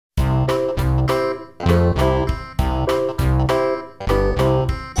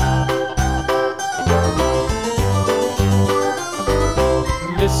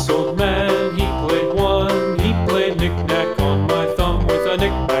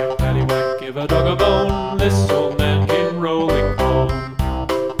This old man came rolling home.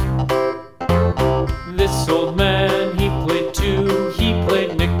 This old man, he played too. He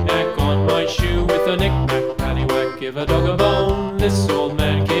played knick-knack on my shoe. With a knick-knack, paddywhack, give a dog a bone. This old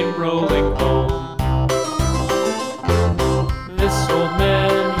man came rolling home. This old man,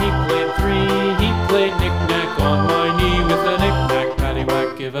 he played three. He played knick-knack on my knee. With a knick-knack,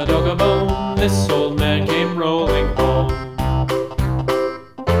 paddywhack, give a dog a bone. This old man came rolling home.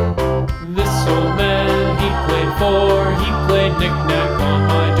 This old man, he played four. He played knick-knack on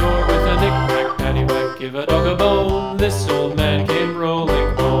my door. With a knick-knack, paddywhack, give a dog a bone. This old man came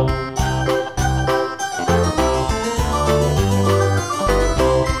rolling home.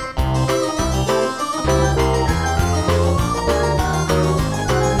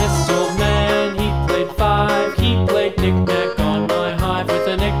 This old man, he played five. He played knick-knack on my hive. With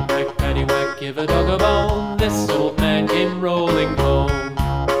a knick-knack, paddywhack, give a dog a bone. This old man came rolling home.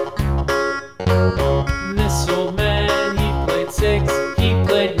 This old man, he played six. He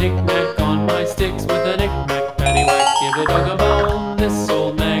played knick-knack on my sticks. With a knick-knack, paddywhack, give a dog a bone. This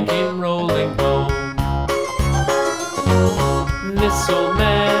old man came rolling home. This old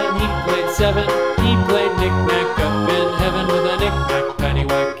man, he played seven. He played knick-knack up in heaven. With a knick-knack,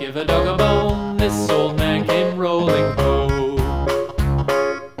 paddywhack, give a dog a bone. This old man came rolling home.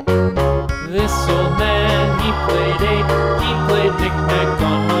 This old man, he played eight. He played knick-knack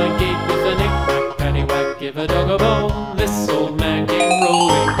on my gate. With a knick-knack, paddywhack, give a dog a bone. This old man came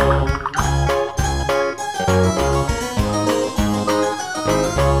rolling home.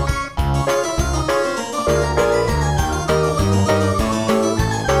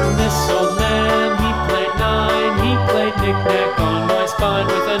 This old man, he played nine. He played knick-knack on my spine.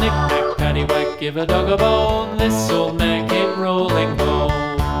 With a knick-knack, paddywhack, give a dog a bone. This old man came rolling home.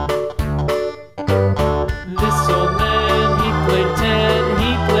 This old man, he played ten. He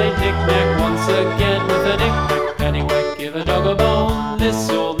played knick-knack once again. With a knick-knack, paddywhack, give a dog a bone. This